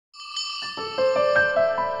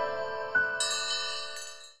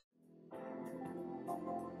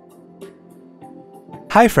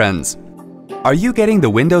Hi friends! Are you getting the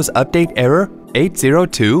Windows Update error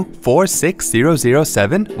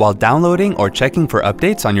 802-46007 while downloading or checking for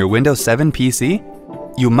updates on your Windows 7 PC?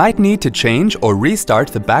 You might need to change or restart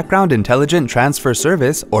the Background Intelligent Transfer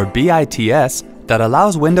Service or BITS that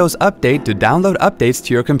allows Windows Update to download updates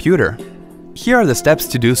to your computer. Here are the steps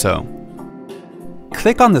to do so.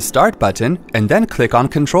 Click on the Start button and then click on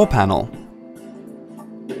Control Panel.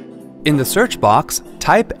 In the search box,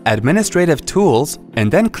 type Administrative Tools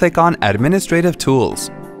and then click on Administrative Tools.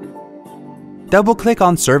 Double-click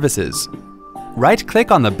on Services. Right-click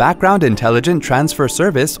on the Background Intelligent Transfer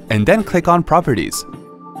Service and then click on Properties.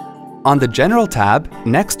 On the General tab,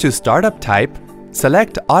 next to Startup Type,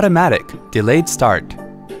 select Automatic Delayed Start.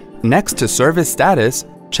 Next to Service Status,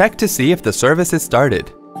 check to see if the service is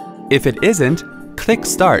started. If it isn't, click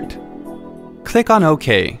Start. Click on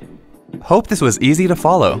OK. Hope this was easy to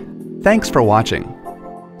follow. Thanks for watching.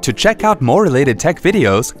 To check out more related tech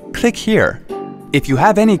videos, click here. If you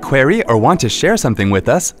have any query or want to share something with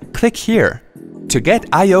us, click here. To get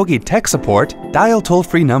iYogi tech support, dial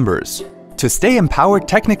toll-free numbers. To stay empowered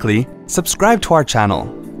technically, subscribe to our channel.